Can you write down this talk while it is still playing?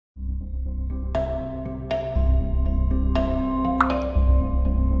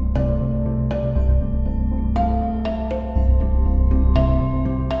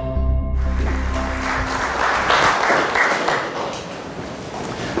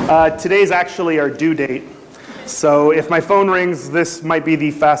Today's actually our due date. So if my phone rings, this might be the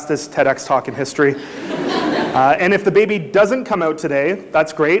fastest TEDx talk in history. And if the baby doesn't come out today,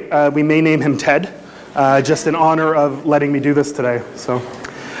 that's great. We may name him Ted, just in honor of letting me do this today.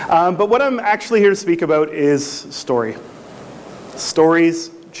 But what I'm actually here to speak about is story.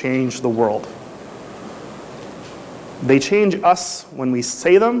 Stories change the world. They change us when we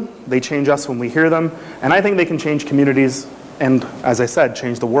say them, they change us when we hear them, and I think they can change communities and, as I said,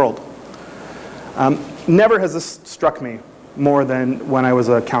 change the world. Never has this struck me more than when I was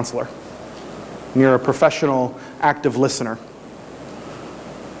a counselor. You're a professional, active listener.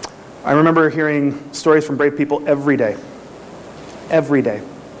 I remember hearing stories from brave people every day. Every day.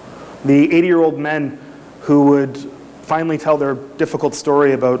 The 80-year-old men who would finally tell their difficult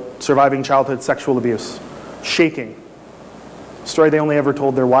story about surviving childhood sexual abuse. Shaking. A story they only ever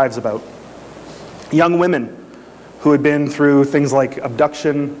told their wives about. Young women who had been through things like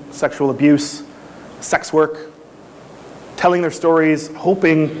abduction, sexual abuse, sex work, telling their stories,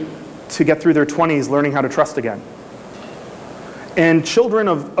 hoping to get through their 20s, learning how to trust again. And children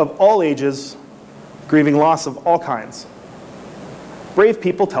of all ages, grieving loss of all kinds. Brave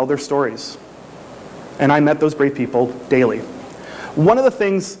people tell their stories. And I met those brave people daily. One of the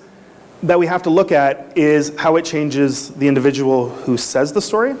things that we have to look at is how it changes the individual who says the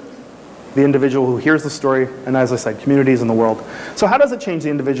story, the individual who hears the story, and as I said, communities in the world. So how does it change the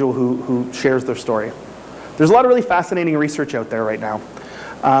individual who shares their story? There's a lot of really fascinating research out there right now.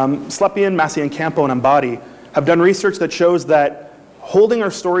 Slepian, Massian-Campo, and Embody have done research that shows that holding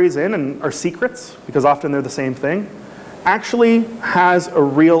our stories in and our secrets, because often they're the same thing, actually has a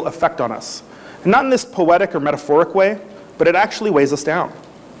real effect on us. And not in this poetic or metaphoric way, but it actually weighs us down.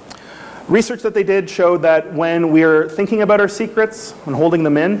 Research that they did showed that when we're thinking about our secrets and holding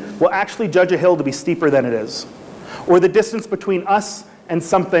them in, we'll actually judge a hill to be steeper than it is, or the distance between us and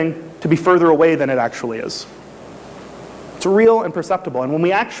something to be further away than it actually is. It's real and perceptible. And when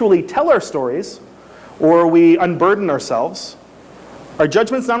we actually tell our stories, or we unburden ourselves, our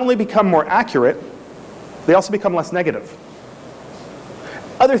judgments not only become more accurate, they also become less negative.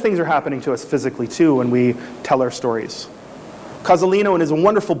 Other things are happening to us physically too when we tell our stories. Cozzolino, in his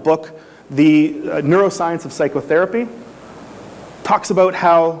wonderful book, The Neuroscience of Psychotherapy, talks about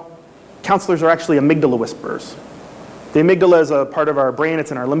how counselors are actually amygdala whisperers. The amygdala is a part of our brain, it's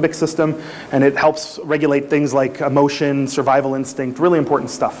in our limbic system, and it helps regulate things like emotion, survival instinct, really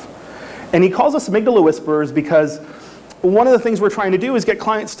important stuff. And he calls us amygdala whisperers because one of the things we're trying to do is get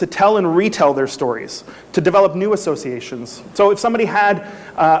clients to tell and retell their stories, to develop new associations. So if somebody had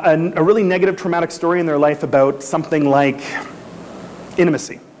a really negative traumatic story in their life about something like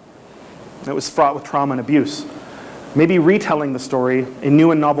intimacy that was fraught with trauma and abuse, maybe retelling the story in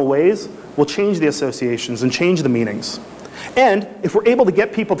new and novel ways will change the associations and change the meanings. And if we're able to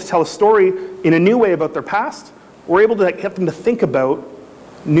get people to tell a story in a new way about their past, we're able to get them to think about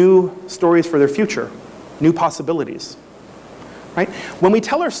new stories for their future, new possibilities. Right? When we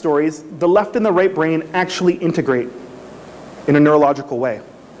tell our stories, the left and the right brain actually integrate in a neurological way.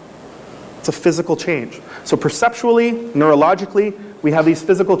 It's a physical change. So perceptually, neurologically, we have these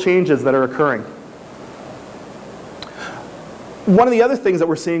physical changes that are occurring. One of the other things that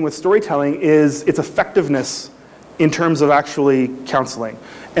we're seeing with storytelling is its effectiveness in terms of actually counseling.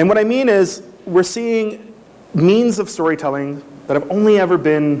 And what I mean is we're seeing means of storytelling that have only ever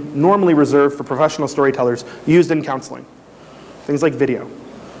been normally reserved for professional storytellers used in counseling. Things like video,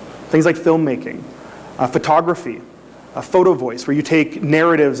 things like filmmaking, photography, photo voice, where you take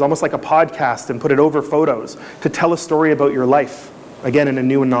narratives almost like a podcast and put it over photos to tell a story about your life, again in a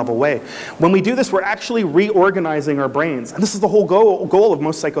new and novel way. When we do this, we're actually reorganizing our brains. And this is the whole goal of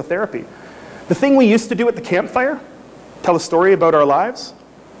most psychotherapy. The thing we used to do at the campfire, tell a story about our lives,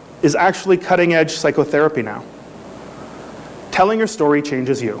 is actually cutting-edge psychotherapy now. Telling your story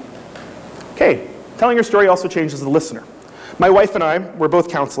changes you. Okay, telling your story also changes the listener. My wife and I, we're both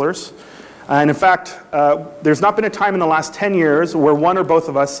counselors. And in fact, there's not been a time in the last 10 years where one or both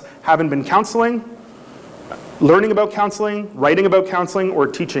of us haven't been counseling, learning about counseling, writing about counseling, or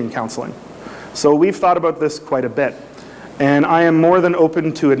teaching counseling. So we've thought about this quite a bit. And I am more than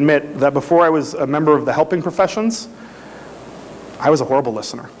open to admit that before I was a member of the helping professions, I was a horrible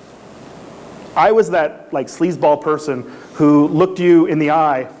listener. I was that like sleazeball person who looked you in the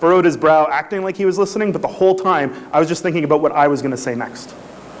eye, furrowed his brow, acting like he was listening, but the whole time I was just thinking about what I was going to say next.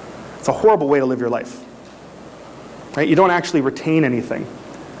 It's a horrible way to live your life. Right? You don't actually retain anything.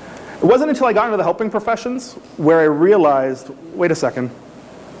 It wasn't until I got into the helping professions where I realized, wait a second,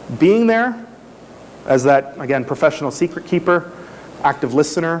 being there as that, again, professional secret keeper, active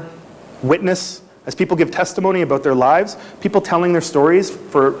listener, witness, as people give testimony about their lives, people telling their stories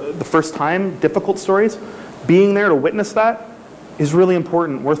for the first time, difficult stories, being there to witness that is really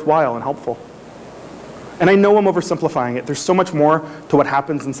important, worthwhile, and helpful. And I know I'm oversimplifying it. There's so much more to what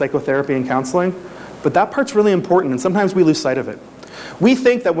happens in psychotherapy and counseling, but that part's really important, and sometimes we lose sight of it. We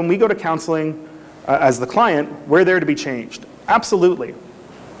think that when we go to counseling as the client, we're there to be changed. Absolutely.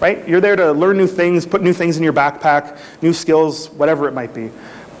 Right? You're there to learn new things, put new things in your backpack, new skills, whatever it might be.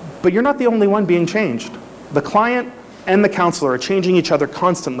 But you're not the only one being changed. The client and the counselor are changing each other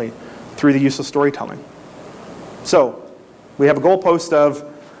constantly through the use of storytelling. So we have a goalpost of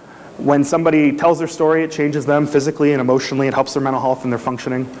when somebody tells their story, it changes them physically and emotionally, it helps their mental health and their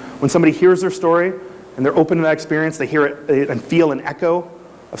functioning. When somebody hears their story and they're open to that experience, they hear it and feel an echo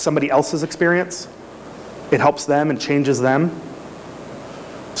of somebody else's experience, it helps them and changes them.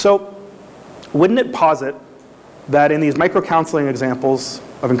 So wouldn't it posit that in these micro-counseling examples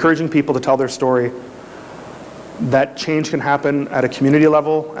of encouraging people to tell their story, that change can happen at a community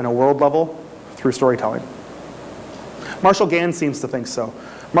level and a world level through storytelling? Marshall Gann seems to think so.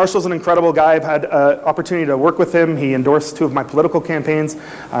 Marshall's an incredible guy. I've had an opportunity to work with him. He endorsed 2 of my political campaigns.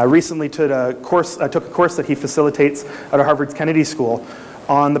 Recently took a course that he facilitates at Harvard's Kennedy School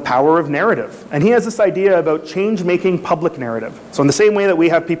on the power of narrative. And he has this idea about change-making public narrative. So in the same way that we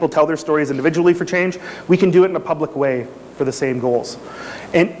have people tell their stories individually for change, we can do it in a public way for the same goals.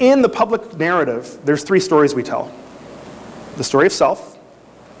 And in the public narrative, there's 3 stories we tell. The story of self,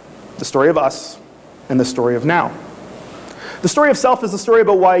 the story of us, and the story of now. The story of self is the story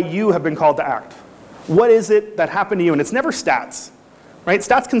about why you have been called to act. What is it that happened to you? And it's never stats, right?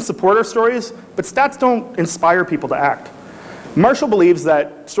 Stats can support our stories, but stats don't inspire people to act. Marshall believes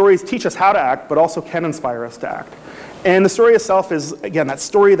that stories teach us how to act, but also can inspire us to act. And the story of self is, again, that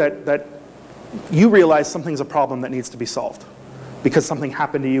story that you realize something's a problem that needs to be solved because something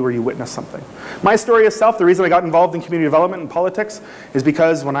happened to you or you witnessed something. My story of self, the reason I got involved in community development and politics is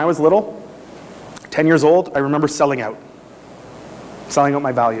because when I was little, 10 years old, I remember selling out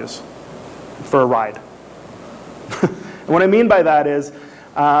my values for a ride. And what I mean by that is,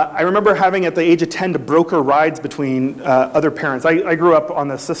 I remember having at the age of 10 to broker rides between other parents. I grew up on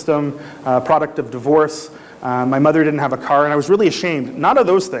the system, product of divorce. My mother didn't have a car, and I was really ashamed. Not of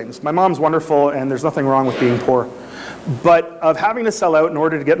those things. My mom's wonderful, and there's nothing wrong with being poor. But of having to sell out in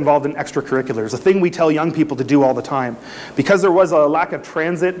order to get involved in extracurriculars, a thing we tell young people to do all the time. Because there was a lack of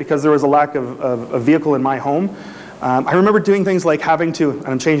transit, because there was a lack of a vehicle in my home, I remember doing things like having to, and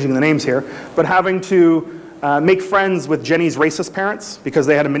I'm changing the names here, but having to make friends with Jenny's racist parents because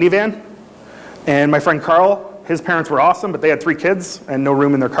they had a minivan. And my friend Carl, his parents were awesome, but they had 3 kids and no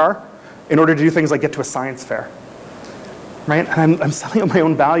room in their car in order to do things like get to a science fair. Right? And I'm selling out my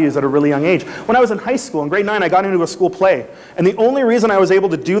own values at a really young age. When I was in high school, in grade 9, I got into a school play. And the only reason I was able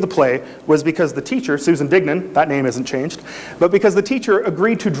to do the play was because the teacher, Susan Dignan, that name hasn't changed, but because the teacher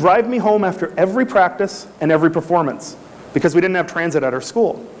agreed to drive me home after every practice and every performance because we didn't have transit at our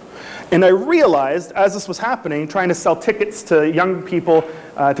school. And I realized, as this was happening, trying to sell tickets to young people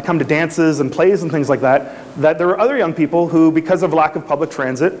to come to dances and plays and things like that, that there were other young people who, because of lack of public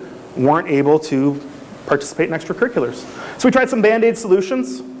transit, weren't able to participate in extracurriculars. So we tried some Band-Aid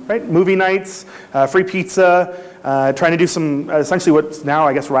solutions, right? Movie nights, free pizza, trying to do some, essentially what's now,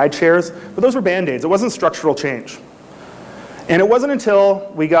 I guess, ride shares. But those were Band-Aids. It wasn't structural change. And it wasn't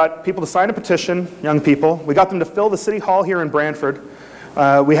until we got people to sign a petition, young people, we got them to fill the city hall here in Brantford.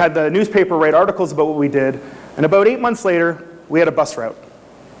 We had the newspaper write articles about what we did. And about 8 months later, we had a bus route.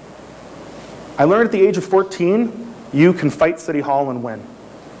 I learned at the age of 14, you can fight City Hall and win.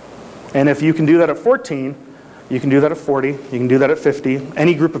 And if you can do that at 14, you can do that at 40, you can do that at 50.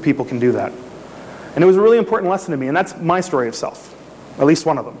 Any group of people can do that. And it was a really important lesson to me, and that's my story of self, at least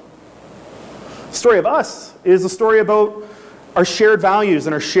one of them. The story of us is a story about our shared values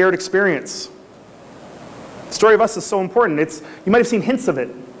and our shared experience. The story of us is so important. You might have seen hints of it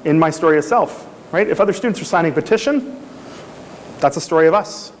in my story of self, right? If other students are signing a petition, that's a story of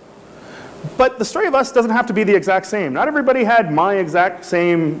us. But the story of us doesn't have to be the exact same. Not everybody had my exact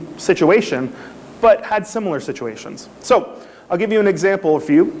same situation, but had similar situations. So I'll give you an example, a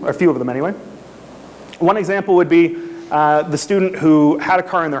few of them anyway. One example would be the student who had a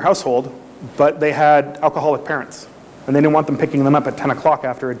car in their household, but they had alcoholic parents. And they didn't want them picking them up at 10 o'clock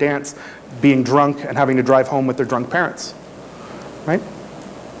after a dance, being drunk and having to drive home with their drunk parents. Right?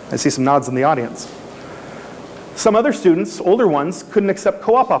 I see some nods in the audience. Some other students, older ones, couldn't accept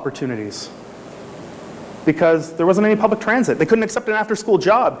co-op opportunities because there wasn't any public transit. They couldn't accept an after-school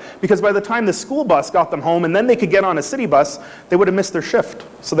job because by the time the school bus got them home and then they could get on a city bus, they would have missed their shift.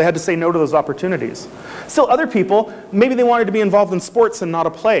 So they had to say no to those opportunities. Still other people, maybe they wanted to be involved in sports and not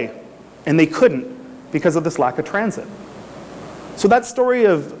a play. and they couldn't because of this lack of transit. So that story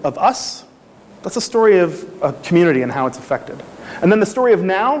of us, that's a story of a community and how it's affected. And then the story of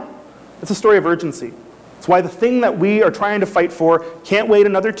now, it's a story of urgency. It's why the thing that we are trying to fight for can't wait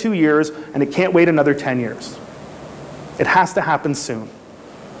another 2 years, and it can't wait another 10 years. It has to happen soon.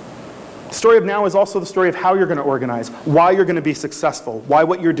 The story of now is also the story of how you're going to organize, why you're going to be successful, why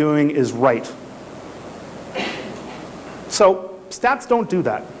what you're doing is right. So stats don't do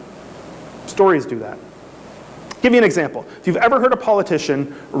that. Stories do that. I'll give you an example. If you've ever heard a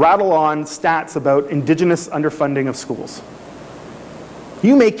politician rattle on stats about Indigenous underfunding of schools,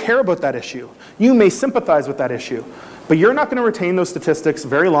 you may care about that issue. You may sympathize with that issue, but you're not going to retain those statistics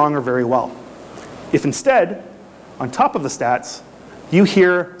very long or very well. If instead, on top of the stats, you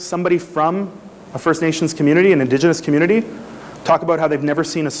hear somebody from a First Nations community, an Indigenous community, talk about how they've never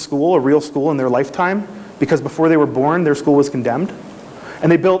seen a school, a real school in their lifetime, because before they were born, their school was condemned.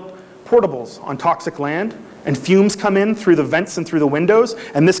 And they built portables on toxic land, and fumes come in through the vents and through the windows,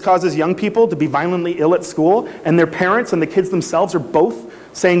 and this causes young people to be violently ill at school, and their parents and the kids themselves are both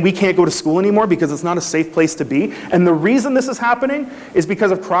saying we can't go to school anymore because it's not a safe place to be. And the reason this is happening is because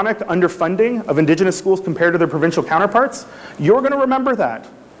of chronic underfunding of Indigenous schools compared to their provincial counterparts. You're going to remember that.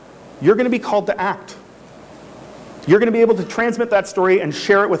 You're going to be called to act. You're going to be able to transmit that story and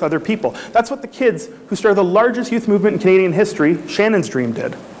share it with other people. That's what the kids who started the largest youth movement in Canadian history, Shannon's Dream,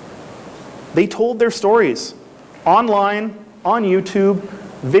 did. They told their stories online, on YouTube,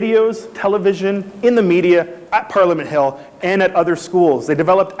 videos, television, in the media, at Parliament Hill, and at other schools. They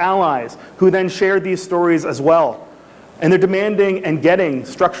developed allies who then shared these stories as well. And they're demanding and getting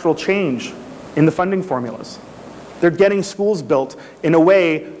structural change in the funding formulas. They're getting schools built in a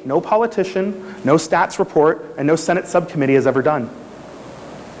way no politician, no stats report, and no Senate subcommittee has ever done.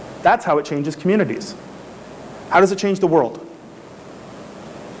 That's how it changes communities. How does it change the world?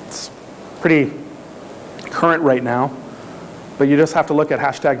 It's pretty current right now, but you just have to look at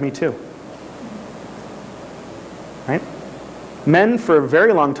 #MeToo. Right? Men, for a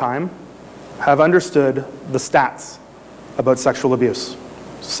very long time, have understood the stats about sexual abuse,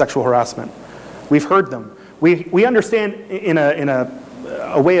 sexual harassment. We've heard them. We understand in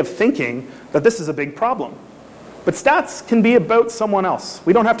a way of thinking that this is a big problem. But stats can be about someone else.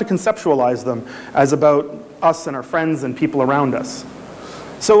 We don't have to conceptualize them as about us and our friends and people around us.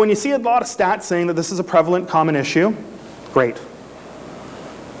 So when you see a lot of stats saying that this is a prevalent, common issue, great.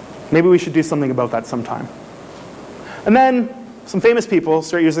 Maybe we should do something about that sometime. And then some famous people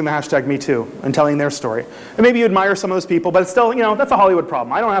start using the #MeToo and telling their story. And maybe you admire some of those people, but it's still, that's a Hollywood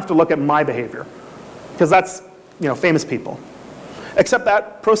problem. I don't have to look at my behavior, because that's, famous people. Except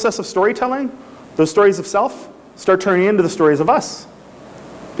that process of storytelling, those stories of self, start turning into the stories of us.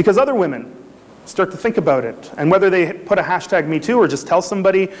 Because other women start to think about it. And whether they put a #MeToo or just tell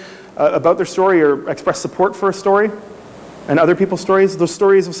somebody about their story or express support for a story, and other people's stories, those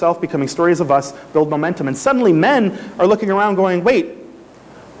stories of self becoming stories of us build momentum. And suddenly men are looking around going, wait,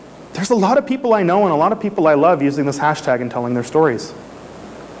 there's a lot of people I know and a lot of people I love using this hashtag and telling their stories.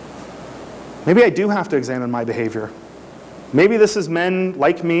 Maybe I do have to examine my behavior. Maybe this is men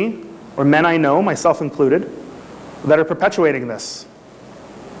like me, or men I know, myself included, that are perpetuating this.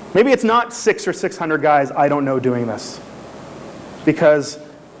 Maybe it's not 600 or 600 guys I don't know doing this, because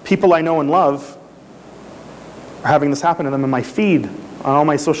people I know and love are having this happen to them in my feed, on all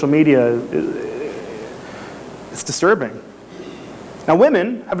my social media. It's disturbing. Now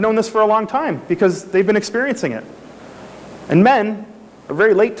women have known this for a long time because they've been experiencing it. And men are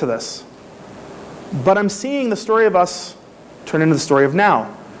very late to this. But I'm seeing the story of us turn into the story of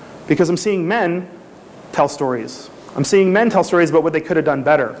now, because I'm seeing men tell stories. I'm seeing men tell stories about what they could have done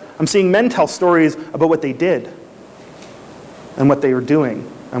better. I'm seeing men tell stories about what they did and what they were doing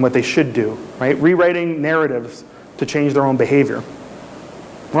and what they should do, right? Rewriting narratives to change their own behavior.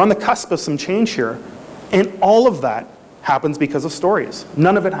 We're on the cusp of some change here, and all of that happens because of stories.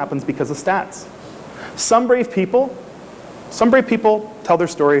 None of it happens because of stats. Some brave people tell their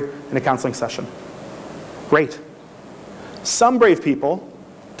story in a counseling session. Great. Some brave people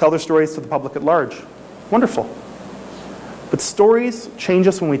tell their stories to the public at large. Wonderful. But stories change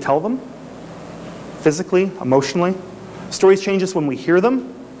us when we tell them, physically, emotionally. Stories change us when we hear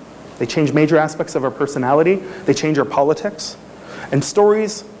them. They change major aspects of our personality. They change our politics. And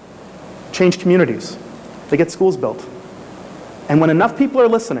stories change communities. They get schools built. And when enough people are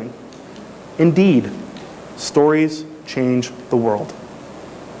listening, indeed, stories change the world.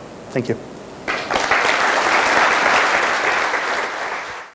 Thank you.